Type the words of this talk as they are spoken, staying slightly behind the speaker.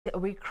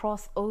We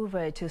cross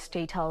over to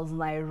State House,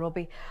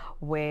 Nairobi,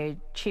 where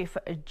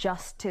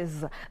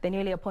the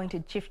newly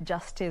appointed Chief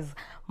Justice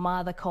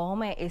Martha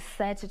Koome is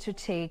set to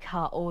take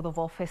her oath of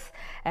office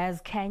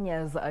as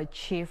Kenya's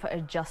Chief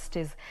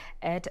Justice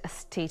at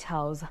State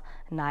House,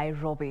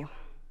 Nairobi.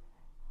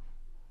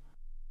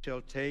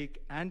 Shall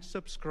take and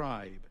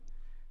subscribe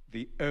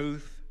the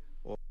oath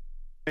or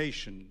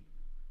affirmation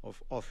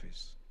of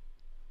office.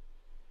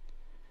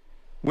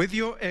 With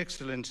Your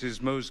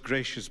Excellency's most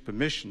gracious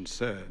permission,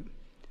 sir,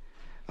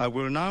 I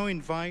will now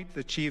invite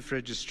the Chief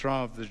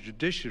Registrar of the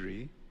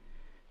Judiciary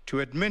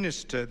to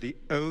administer the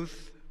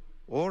oath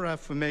or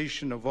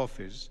affirmation of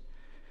office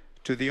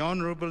to the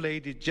Honorable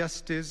Lady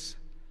Justice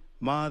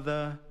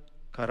Martha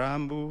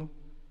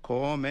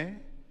Koome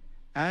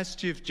as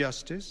Chief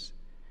Justice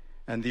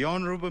and the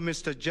Honorable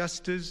Mr.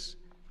 Justice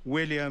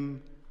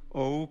William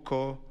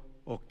Ouko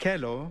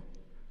Okello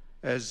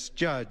as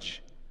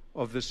Judge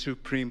of the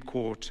Supreme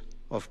Court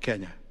of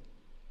Kenya.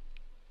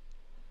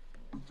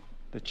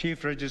 The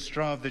Chief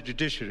Registrar of the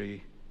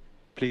Judiciary,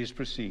 please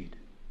proceed.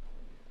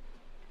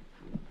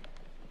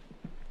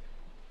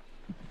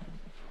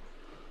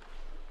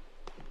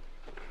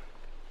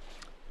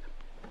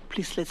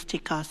 Please, let's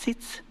take our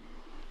seats.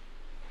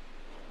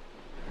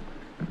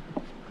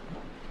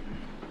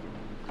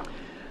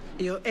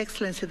 Your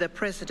Excellency the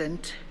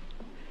President,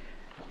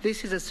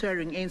 this is a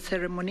swearing-in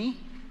ceremony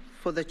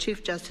for the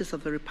Chief Justice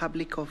of the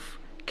Republic of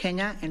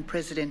Kenya and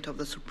President of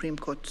the Supreme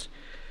Court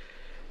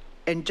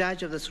and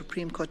Judge of the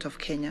Supreme Court of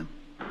Kenya.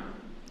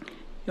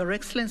 Your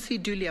Excellency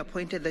duly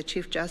appointed the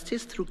Chief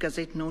Justice through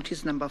Gazette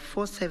Notice number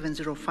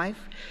 4705,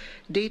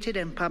 dated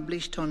and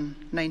published on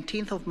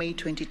 19th of May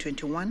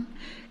 2021,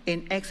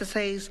 in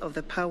exercise of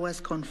the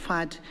powers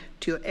conferred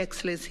to Your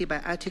Excellency by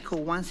Article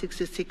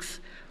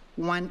 166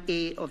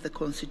 1A of the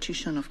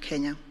Constitution of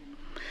Kenya.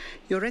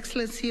 Your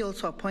Excellency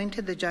also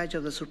appointed the Judge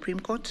of the Supreme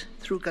Court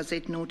through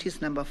Gazette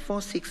Notice number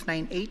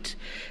 4698,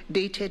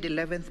 dated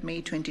 11th May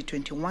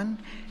 2021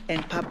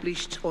 and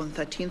published on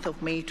 13th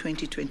of May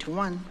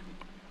 2021,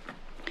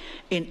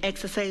 in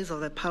exercise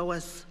of the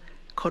powers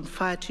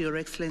conferred to Your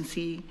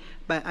Excellency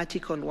by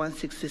Article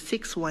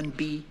 166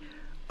 1B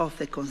of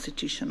the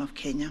Constitution of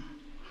Kenya.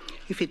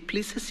 If it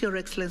pleases Your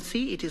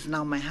Excellency, it is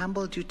now my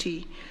humble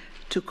duty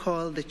to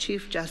call the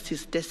Chief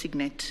Justice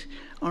Designate,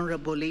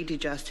 Honorable Lady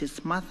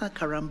Justice Martha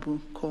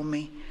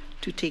Koome,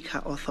 to take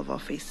her oath of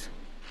office.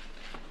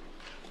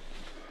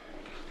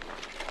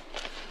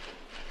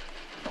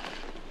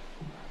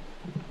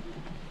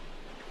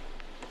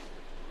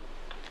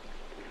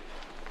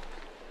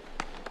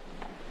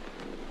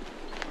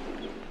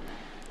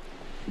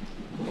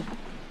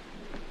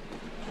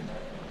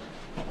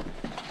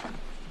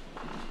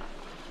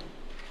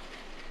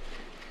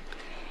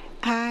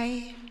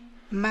 I,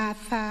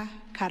 Martha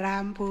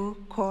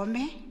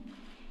Koome,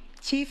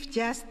 Chief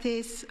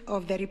Justice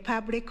of the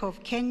Republic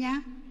of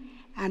Kenya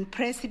and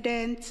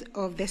President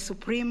of the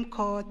Supreme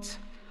Court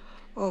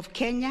of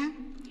Kenya,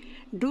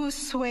 do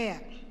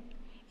swear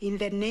in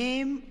the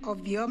name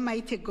of the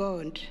Almighty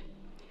God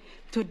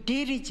to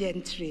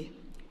diligently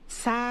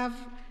serve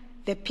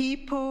the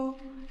people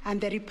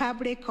and the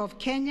Republic of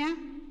Kenya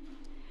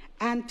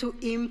and to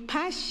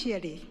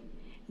impartially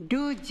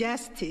do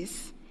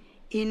justice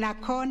in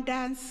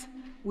accordance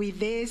with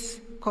this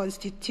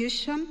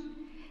Constitution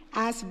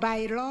as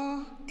by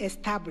law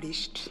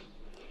established,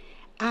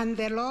 and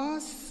the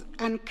laws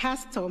and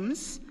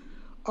customs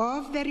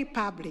of the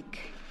Republic,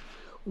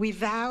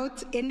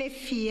 without any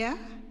fear,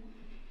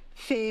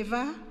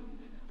 favor,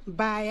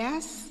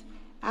 bias,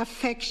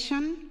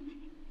 affection,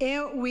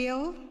 ill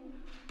will,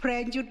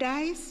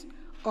 prejudice,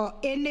 or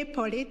any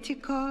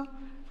political,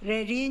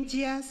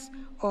 religious,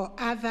 or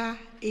other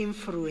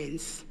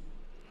influence.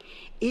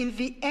 In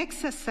the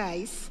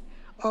exercise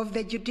of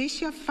the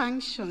judicial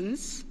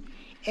functions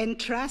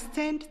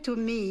entrusted to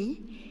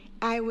me,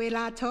 I will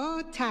at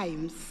all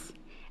times,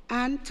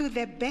 and to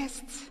the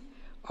best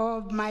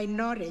of my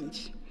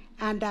knowledge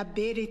and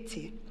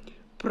ability,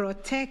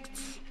 protect,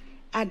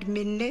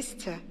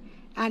 administer,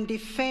 and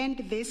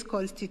defend this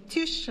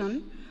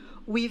Constitution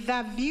with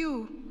a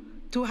view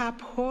to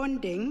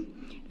upholding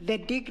the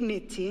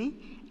dignity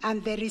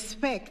and the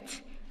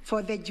respect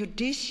for the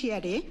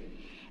judiciary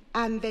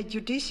and the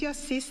judicial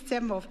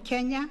system of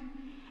Kenya,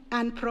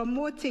 and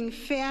promoting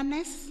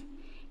fairness,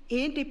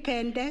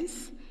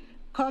 independence,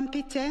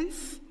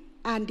 competence,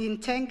 and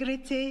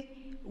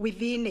integrity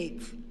within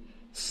it.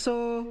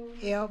 So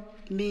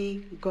help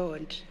me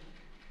God.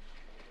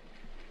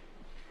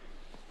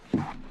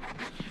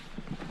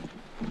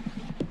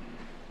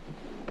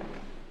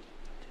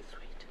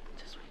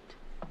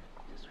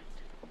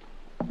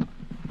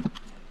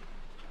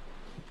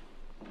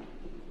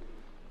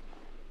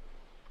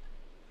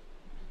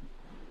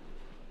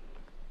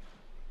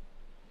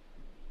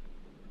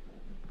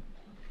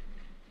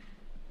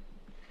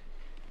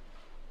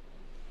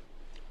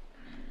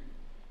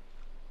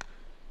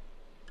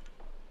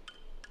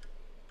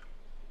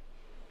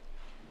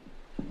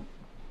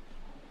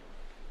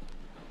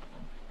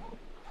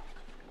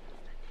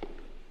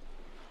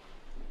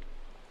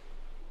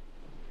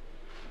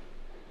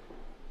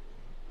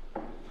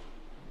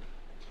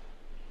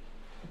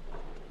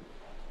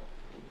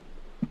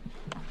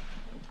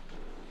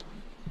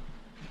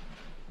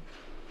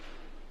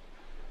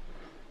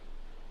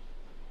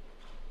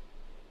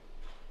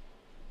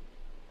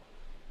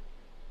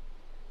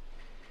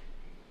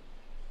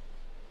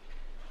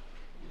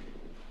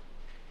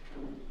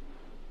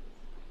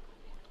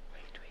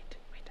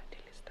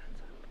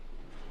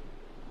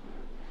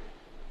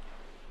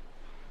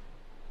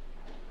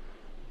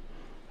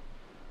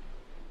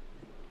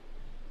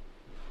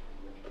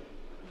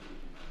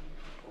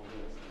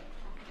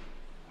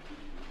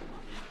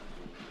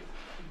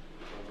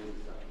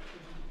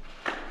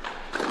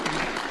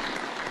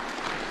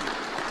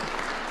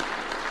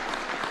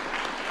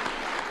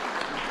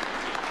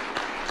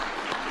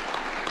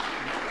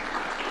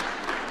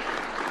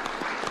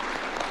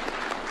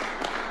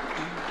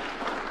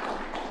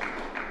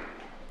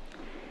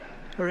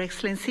 Your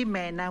Excellency,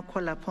 may I now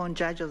call upon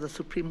Judge of the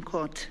Supreme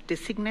Court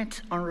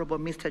Designate, Honorable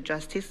Mr.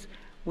 Justice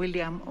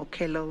William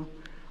Okello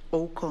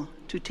Ouko,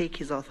 to take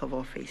his oath of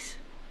office.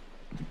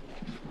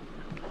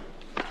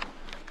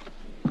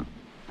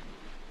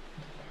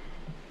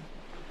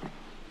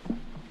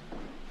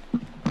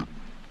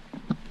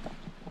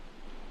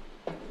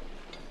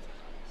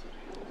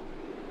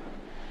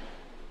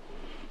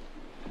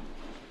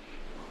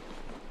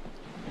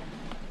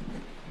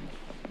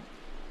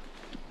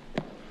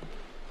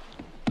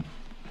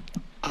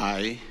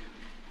 I,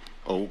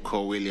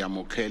 Ouko William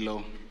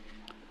Okello,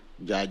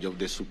 Judge of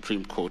the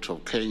Supreme Court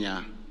of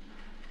Kenya,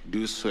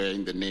 do swear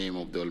in the name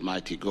of the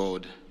Almighty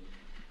God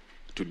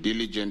to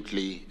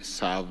diligently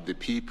serve the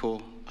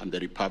people and the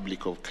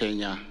Republic of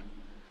Kenya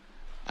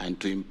and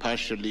to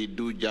impartially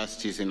do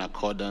justice in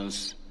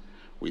accordance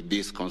with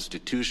this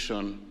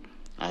Constitution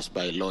as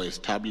by law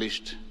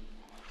established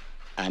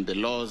and the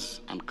laws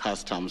and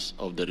customs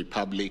of the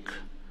Republic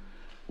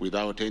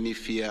without any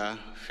fear,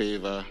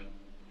 favor,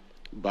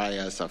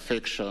 bias,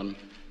 affection,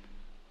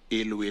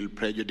 ill will,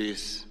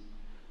 prejudice,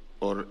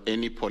 or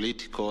any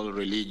political,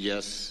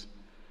 religious,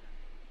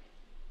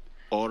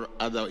 or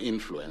other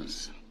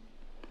influence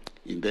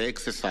in the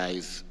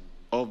exercise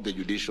of the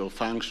judicial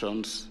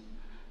functions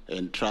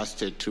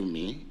entrusted to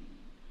me.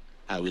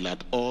 I will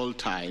at all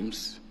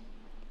times,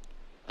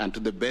 and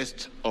to the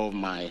best of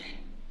my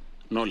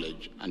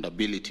knowledge and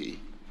ability,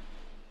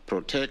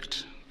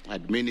 protect,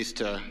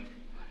 administer,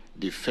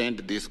 defend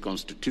this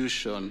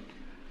Constitution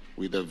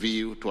with a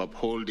view to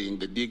upholding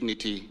the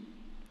dignity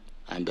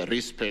and the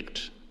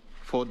respect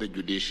for the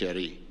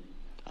judiciary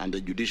and the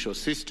judicial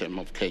system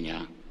of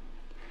Kenya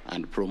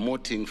and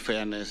promoting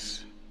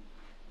fairness,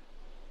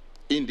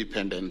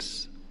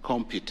 independence,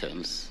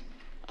 competence,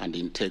 and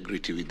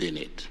integrity within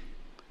it.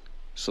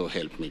 So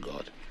help me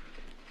God.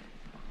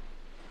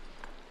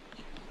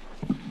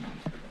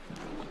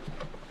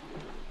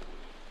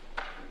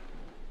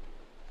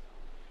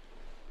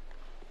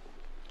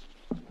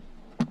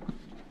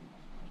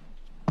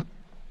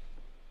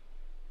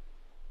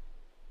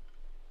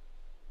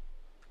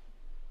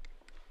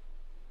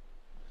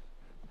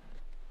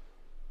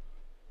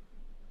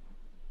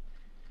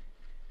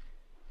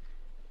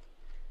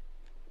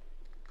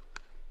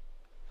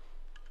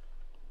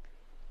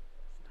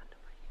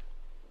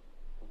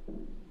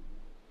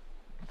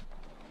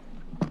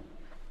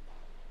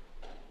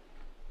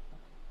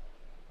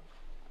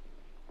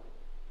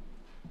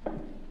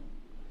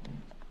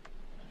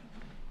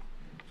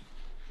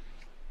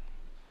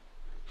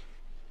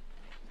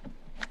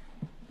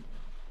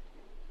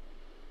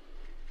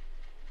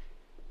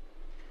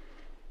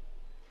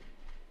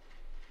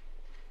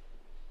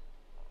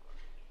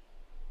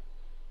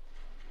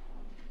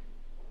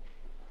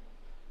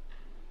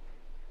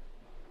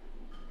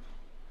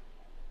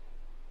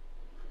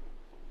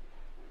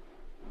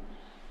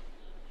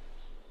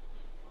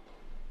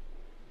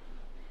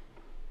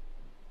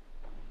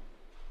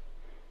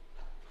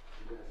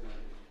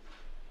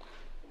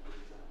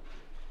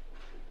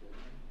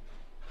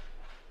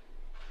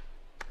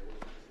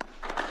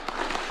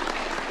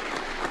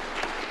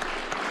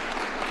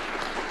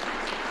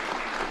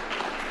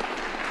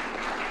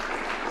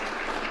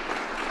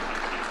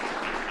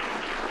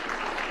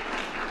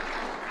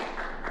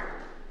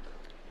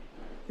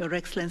 Your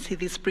Excellency,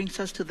 this brings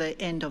us to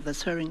the end of the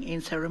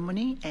swearing-in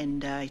ceremony,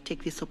 and I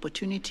take this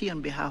opportunity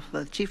on behalf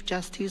of the Chief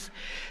Justice,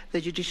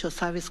 the Judicial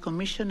Service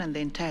Commission, and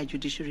the entire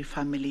judiciary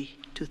family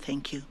to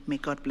thank you. May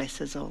God bless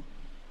us all.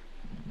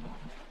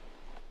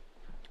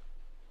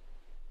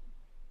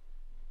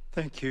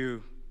 Thank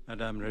you,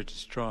 Madam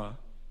Registrar.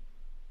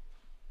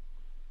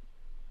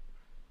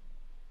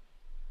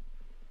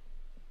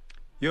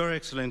 Your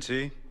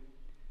Excellency,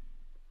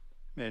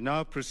 may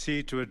now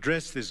proceed to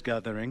address this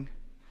gathering,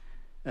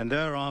 and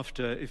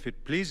thereafter, if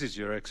it pleases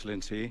Your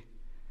Excellency,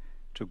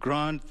 to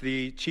grant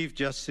the Chief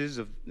Justice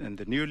and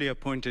the newly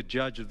appointed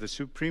Judge of the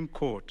Supreme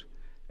Court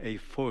a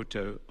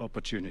photo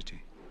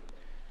opportunity.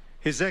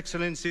 His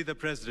Excellency the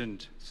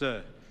President,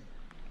 sir.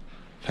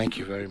 Thank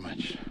you very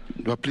much.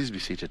 Well, please be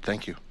seated.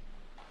 Thank you.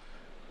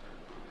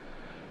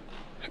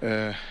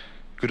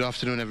 Good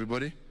afternoon,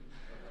 everybody.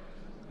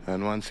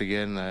 And once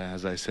again,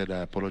 as I said, I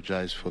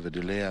apologize for the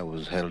delay. I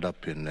was held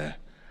up in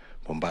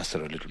Mombasa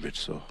a little bit,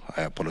 so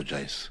I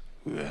apologize.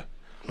 We were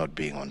not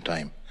being on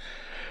time.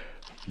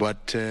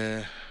 But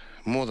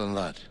more than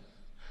that,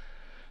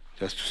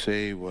 just to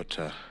say what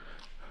a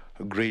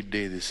great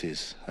day this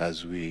is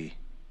as we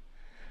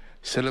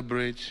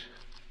celebrate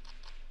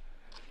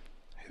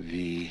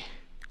the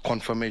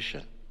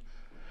confirmation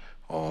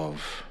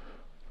of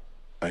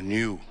a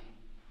new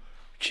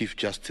Chief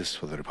Justice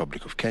for the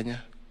Republic of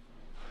Kenya,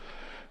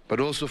 but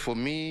also for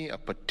me, a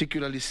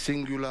particularly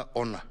singular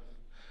honor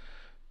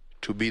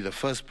to be the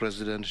first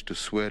president to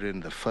swear in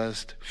the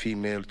first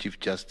female Chief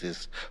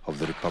Justice of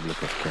the Republic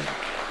of Kenya.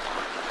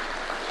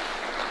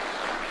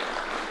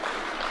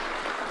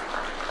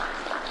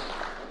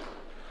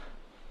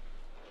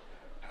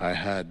 I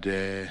had,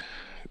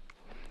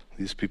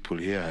 these people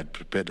here had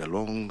prepared a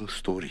long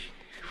story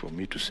for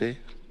me to say,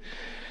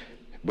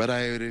 But I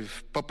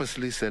have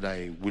purposely said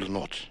I will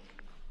not,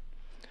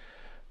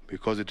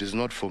 because it is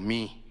not for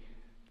me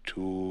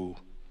to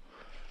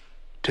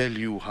tell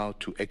you how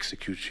to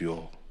execute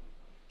your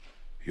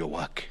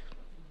work.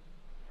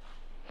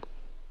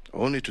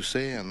 Only to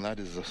say, and that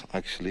is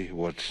actually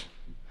what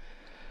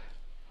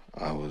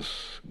I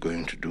was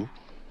going to do,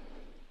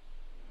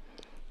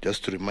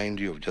 just to remind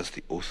you of just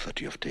the oath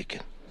that you have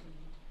taken.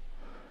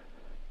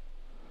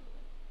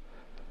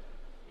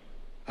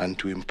 And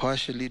to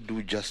impartially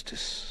do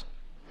justice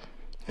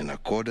in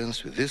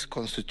accordance with this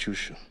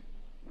Constitution,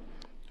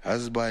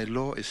 as by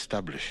law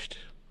established,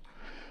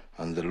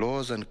 and the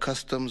laws and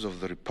customs of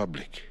the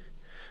Republic,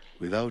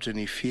 without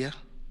any fear,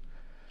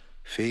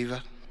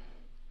 favor,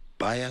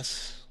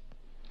 bias,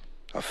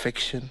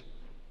 affection,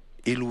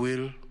 ill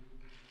will,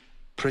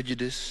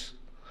 prejudice,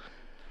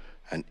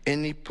 and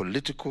any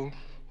political,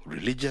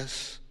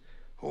 religious,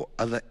 or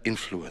other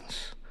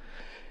influence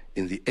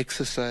in the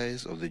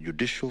exercise of the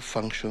judicial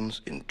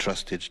functions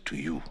entrusted to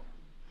you.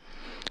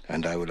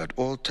 And I will at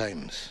all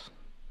times,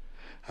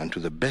 and to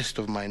the best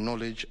of my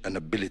knowledge and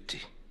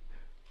ability,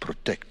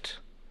 protect,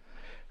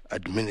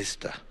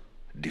 administer,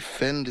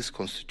 defend this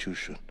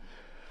Constitution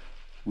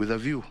with a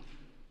view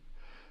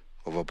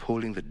of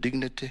upholding the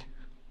dignity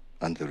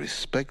and the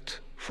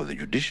respect for the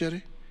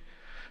judiciary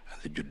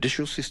and the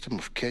judicial system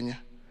of Kenya,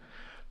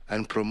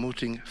 and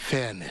promoting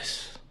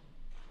fairness,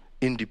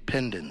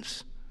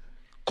 independence,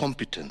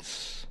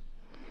 competence,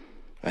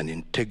 and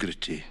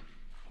integrity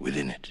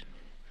within it.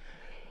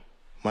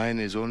 Mine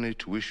is only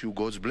to wish you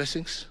God's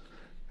blessings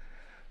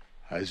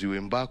as you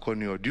embark on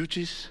your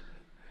duties.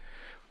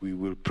 We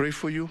will pray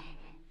for you.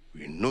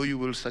 We know you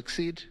will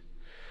succeed.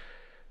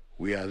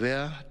 We are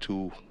there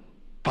to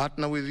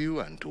partner with you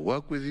and to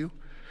work with you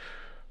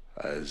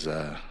as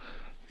the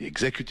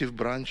executive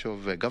branch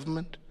of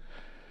government.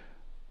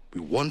 We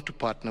want to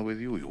partner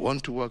with you. We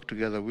want to work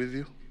together with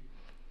you.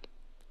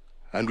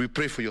 And we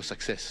pray for your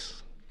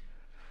success.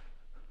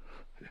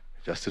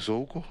 Justice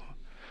Ouko,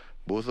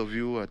 both of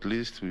you, at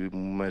least,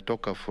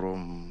 mmetoka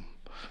from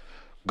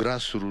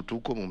grassroots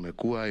huko,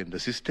 mmekuwa in the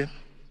system.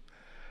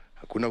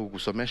 Hakuna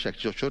kukusomesha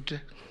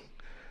chochote.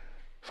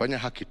 Fanya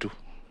haki tu,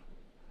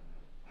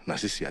 na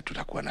sisi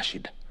hatutakuwa na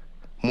shida.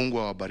 Mungu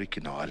awabariki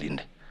na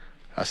walinde.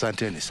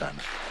 Asanteni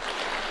sana.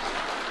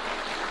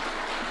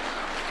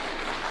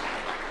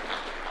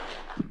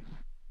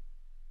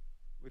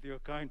 With your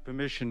kind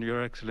permission,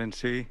 Your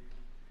Excellency,